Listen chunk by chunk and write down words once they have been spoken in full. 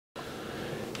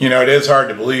You know, it is hard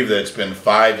to believe that it's been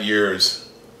 5 years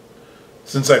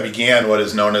since I began what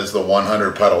is known as the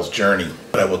 100 Pedals journey.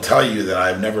 But I will tell you that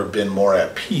I've never been more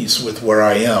at peace with where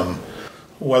I am.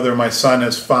 Whether my son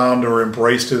has found or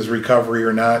embraced his recovery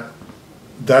or not,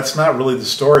 that's not really the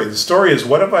story. The story is,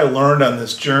 what have I learned on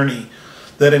this journey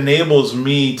that enables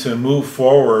me to move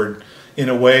forward in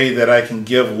a way that I can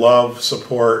give love,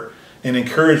 support, and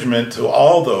encouragement to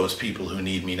all those people who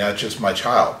need me, not just my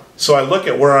child. So I look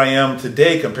at where I am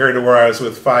today compared to where I was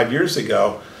with 5 years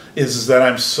ago, is that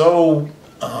I'm so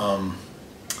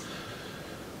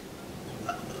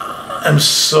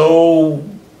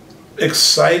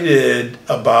excited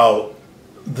about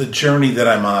the journey that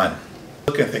I'm on.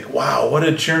 Look and think, wow, what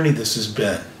a journey this has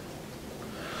been.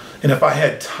 And if I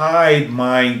had tied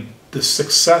the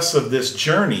success of this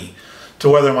journey to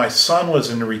whether my son was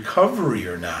in recovery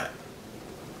or not,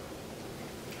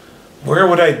 where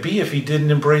would I be if he didn't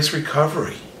embrace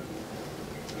recovery?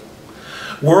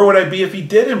 Where would I be if he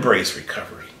did embrace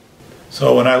recovery?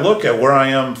 So when I look at where I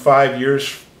am 5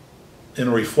 years in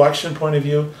a reflection point of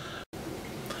view,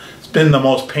 it's been the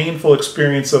most painful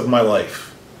experience of my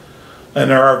life.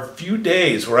 And there are a few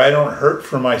days where I don't hurt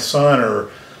for my son or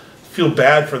feel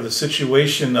bad for the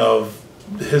situation of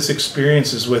his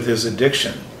experiences with his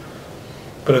addiction.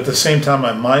 But at the same time,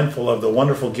 I'm mindful of the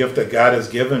wonderful gift that God has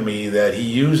given me, that He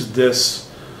used this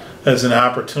as an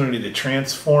opportunity to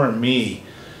transform me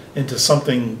into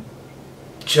something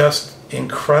just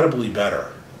incredibly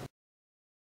better.